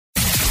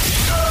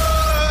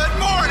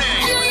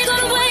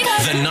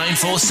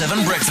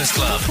947 Breakfast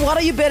Club. What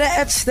are you better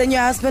at than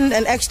your husband?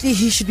 And actually,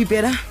 he should be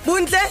better.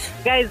 Buntle?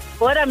 Guys,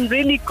 what I'm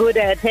really good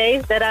at, hey,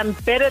 that I'm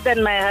better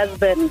than my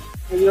husband.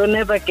 You'll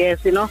never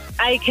guess, you know.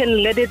 I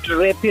can let it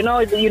rip, you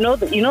know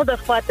the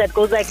fart that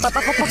goes like pa pa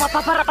pa pa pa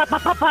pa pa pa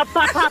pa pa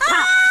pa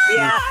pa.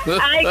 Yeah,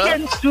 I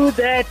can do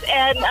that,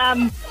 and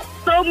I'm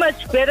so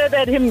much better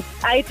than him.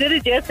 I did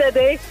it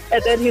yesterday,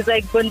 and then he's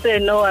like,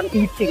 Bunte, no, I'm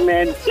eating,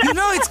 man. You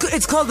know,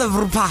 it's called the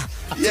vrpa.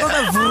 Yeah,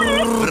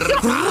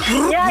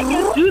 I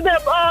can do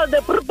them all,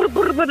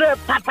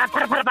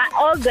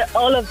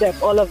 all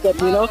of them,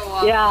 you know.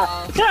 Yeah,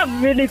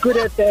 I'm really good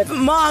at that.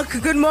 Mark,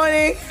 good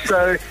morning.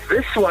 So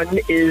this one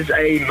is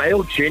a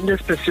male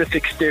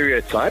gender-specific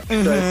stereotype.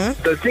 So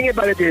the thing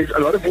about it is a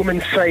lot of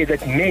women say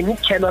that men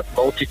cannot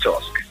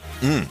multitask.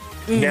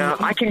 Now,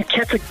 I can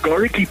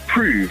categorically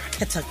prove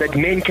that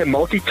men can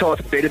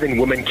multitask better than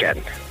women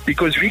can,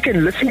 because we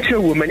can listen to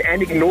a woman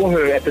and ignore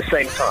her at the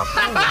same time.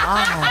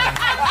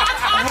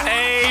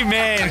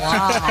 Amen.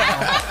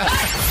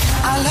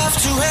 I love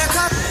to wake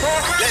up.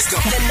 Let's go.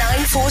 The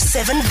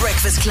 947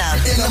 Breakfast Club.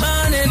 In the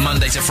morning.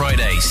 Monday to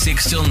Friday,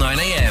 6 till 9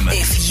 a.m.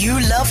 If you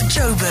love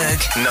Joburg.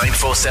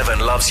 947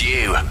 loves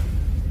you.